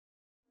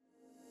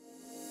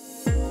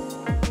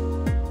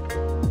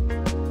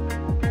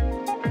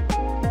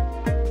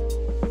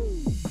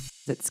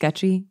at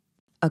Sketchy.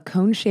 A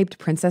cone-shaped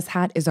princess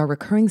hat is our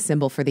recurring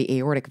symbol for the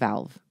aortic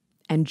valve.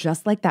 And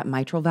just like that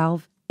mitral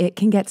valve, it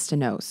can get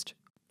stenosed.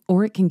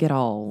 Or it can get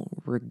all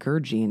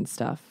regurgy and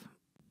stuff.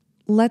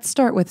 Let's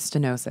start with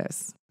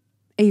stenosis.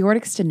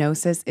 Aortic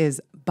stenosis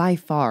is, by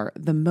far,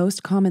 the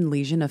most common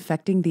lesion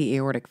affecting the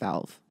aortic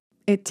valve.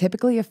 It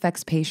typically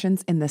affects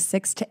patients in the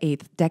 6th to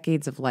 8th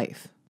decades of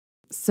life.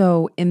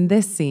 So, in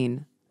this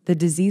scene, the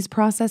disease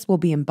process will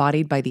be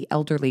embodied by the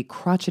elderly,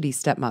 crotchety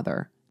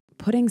stepmother,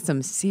 putting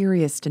some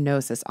serious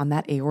stenosis on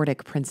that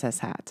aortic princess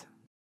hat.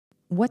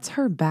 What's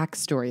her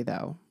backstory,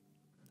 though?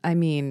 I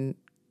mean,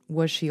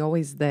 was she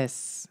always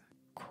this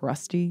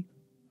crusty?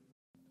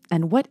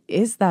 And what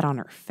is that on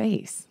her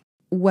face?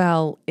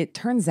 Well, it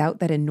turns out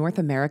that in North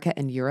America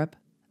and Europe,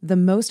 the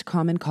most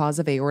common cause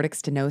of aortic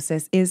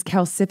stenosis is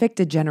calcific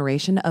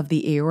degeneration of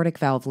the aortic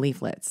valve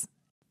leaflets.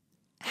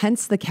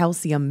 Hence the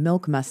calcium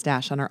milk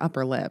mustache on her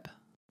upper lip.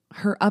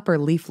 Her upper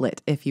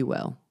leaflet, if you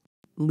will.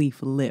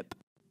 Leaf lip.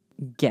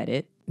 Get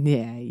it?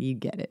 Yeah, you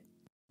get it.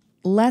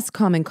 Less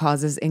common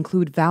causes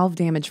include valve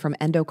damage from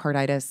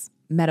endocarditis,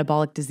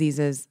 metabolic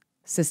diseases,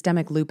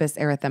 systemic lupus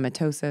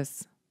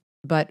erythematosus.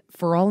 But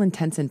for all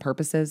intents and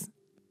purposes,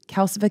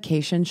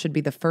 calcification should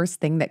be the first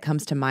thing that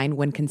comes to mind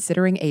when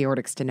considering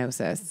aortic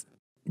stenosis.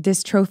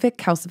 Dystrophic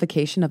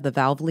calcification of the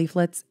valve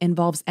leaflets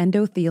involves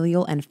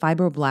endothelial and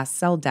fibroblast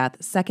cell death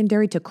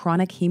secondary to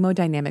chronic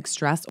hemodynamic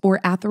stress or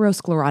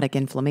atherosclerotic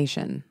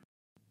inflammation.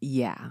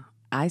 Yeah,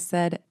 I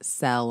said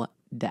cell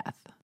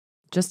death.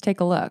 Just take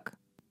a look.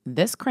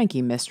 This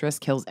cranky mistress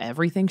kills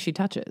everything she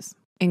touches,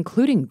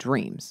 including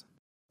dreams.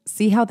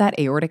 See how that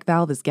aortic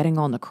valve is getting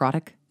all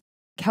necrotic?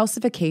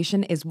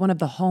 Calcification is one of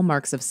the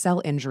hallmarks of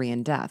cell injury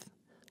and death,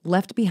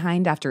 left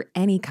behind after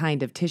any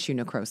kind of tissue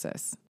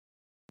necrosis.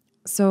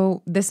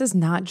 So this is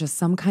not just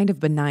some kind of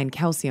benign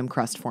calcium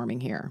crust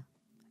forming here.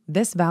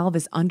 This valve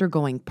is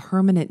undergoing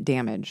permanent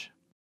damage.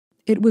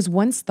 It was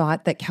once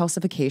thought that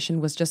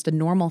calcification was just a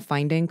normal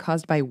finding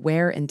caused by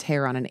wear and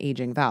tear on an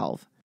aging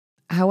valve.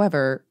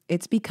 However,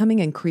 it's becoming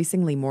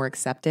increasingly more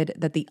accepted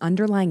that the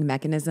underlying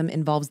mechanism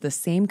involves the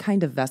same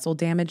kind of vessel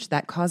damage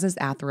that causes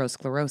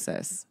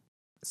atherosclerosis.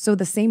 So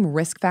the same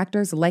risk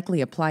factors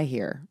likely apply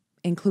here,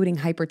 including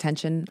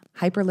hypertension,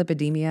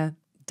 hyperlipidemia,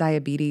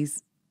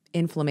 diabetes,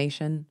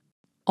 inflammation,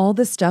 all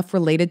the stuff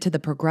related to the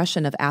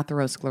progression of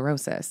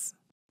atherosclerosis.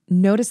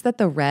 Notice that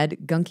the red,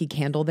 gunky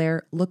candle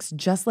there looks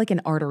just like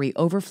an artery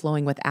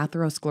overflowing with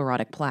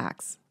atherosclerotic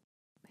plaques.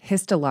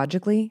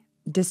 Histologically,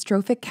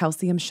 dystrophic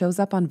calcium shows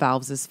up on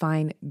valves as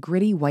fine,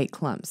 gritty white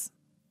clumps.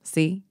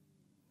 See?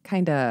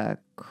 Kinda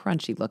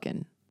crunchy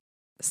looking.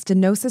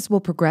 Stenosis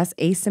will progress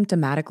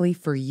asymptomatically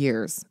for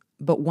years,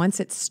 but once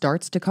it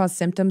starts to cause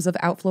symptoms of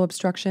outflow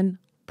obstruction,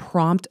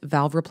 prompt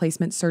valve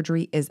replacement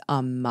surgery is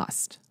a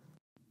must.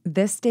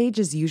 This stage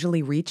is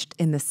usually reached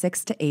in the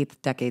 6th to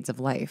 8th decades of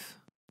life.